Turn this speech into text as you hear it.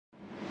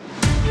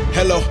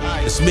hello,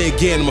 it's me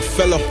again, I'm a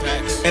fellow.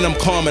 And I'm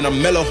calm and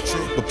I'm mellow,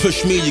 but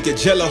push me, you get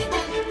jello.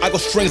 I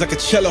got strings like a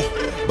cello,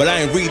 but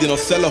I ain't reading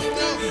Othello.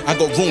 I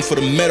got room for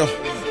the metal,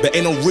 but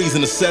ain't no reason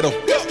to settle.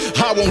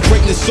 I want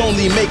greatness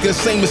only, making the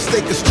same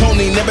mistake as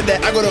Tony. Never that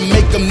I gotta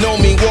make them know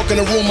me. Walk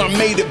in the room, I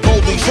made it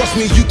boldly. Trust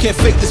me, you can't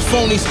fake this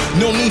phonies.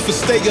 No need for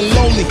staying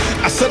lonely.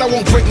 I said I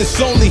want greatness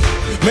only.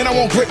 Man, I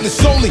want greatness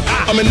only.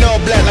 I'm in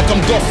all black like I'm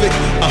Gothic.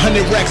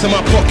 100 racks in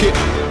my pocket,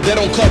 that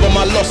don't cover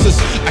my losses.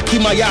 I keep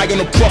my eye on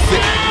the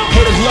profit.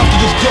 Haters love to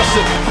just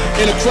gossip.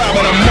 In the crowd,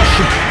 and I'm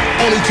mushing.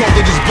 Only talk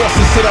to just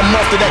bosses. Said I'm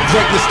after that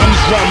greatness. I'm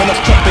just rhyming off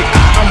topic.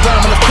 I'm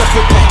rhyming off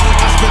topic.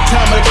 I spent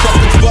time in the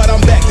tropics, but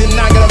I'm back. Then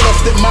I got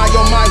lost it. My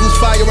oh my, who's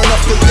fire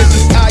enough to this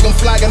is I. I'm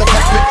flying a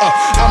cockpit.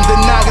 I'm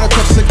denying a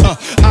toxic.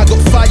 I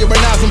got fire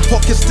and eyes in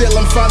pockets. Still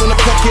I'm finding a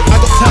pocket. I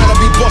got time to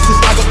be bosses.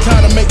 I got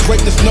time to make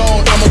greatness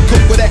known. I'ma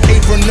cook with that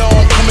apron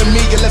on. Come at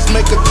me and let's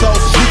make a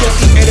toast. We gon'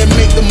 eat it and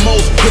make the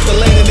most. Hit the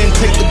lane and then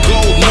take the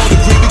gold. No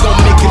degree, we gon'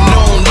 make it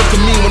known. Look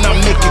at me when I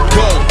make it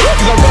go.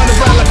 Cause I run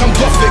around like I'm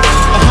Gothic.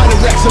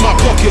 100 racks in my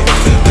pocket,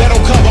 that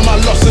don't cover my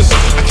losses.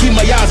 I keep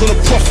my eyes on the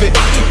profit.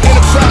 In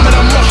the crowd, man,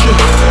 I'm rushing.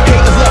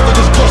 Haters love to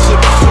just gossip.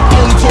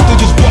 Only talk to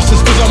just bosses,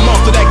 cause I'm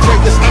after that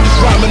greatness. I'm just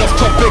rhyming off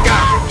topic.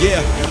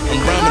 Yeah,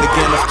 I'm rhyming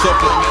again off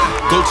topic.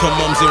 Go to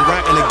mums and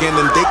writing again,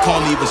 and they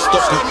can't even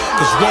stop it.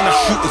 Cause when I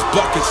shoot his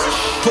buckets,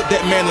 put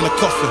that man in a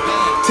coffin.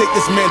 Take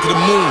this man to the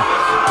moon,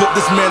 put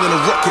this man in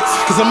a rocket.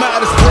 Cause I'm out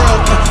of this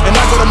world, and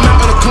I got a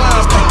mountain to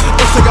climb.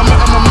 They say I'm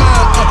out of my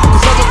mind,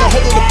 cause I want the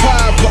whole of the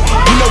pie. But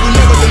you know we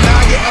never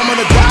deny it. I'm on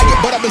a diet,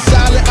 but I've been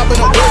silent. I've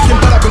been working,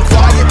 but I've been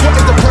quiet. What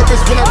is the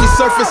purpose when I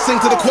resurface? Sing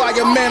to the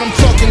choir, man, I'm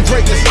talking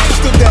greatness.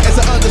 Stood there as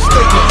an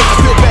understatement. I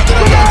feel back that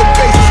I'm on the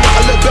basis. I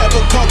look back,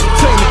 but can't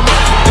contain it.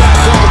 Black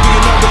ball,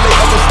 being on the late,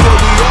 but still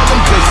we all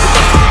embrace it.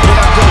 When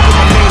I go put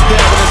my name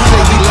down, and I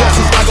say these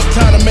losses, I got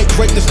time to make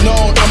greatness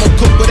known. I'ma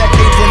cook with that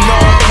apron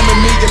on. Come at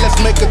me and let's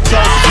make a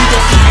toast. We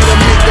gon' eat it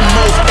and make the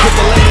most. Hit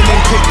the lane and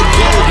then take the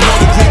gold. No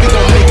degree, we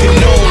gon' make it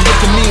known.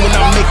 Look at me when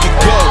I make it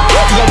go.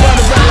 Cause I run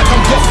around like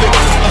I'm Gothic.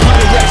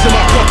 100 racks in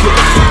my pocket,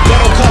 that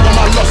don't cover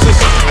my losses.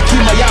 I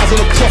keep my eyes on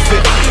the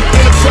profit.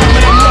 In the crowd,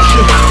 man, I'm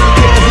rushing.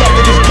 Haters love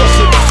to just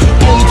gossip.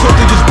 Only talk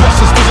to just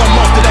bosses, cause I'm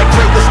after that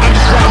greatness. I'm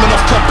just rhyming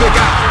off topic.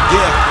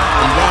 Yeah,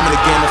 I'm rhyming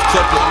again off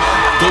topic.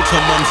 Go to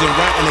mums and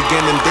writing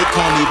again, and they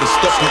can't even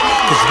stop it.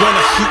 Cause when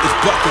I shoot his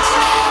buckets,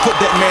 put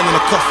that man in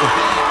a coffin.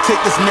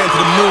 Take this man to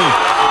the moon,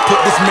 put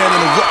this man in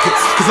a rocket.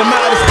 Cause I'm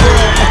out of this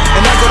world,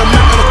 and I got a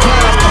mountain to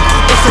climb.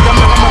 They say I'm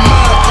out of my mind.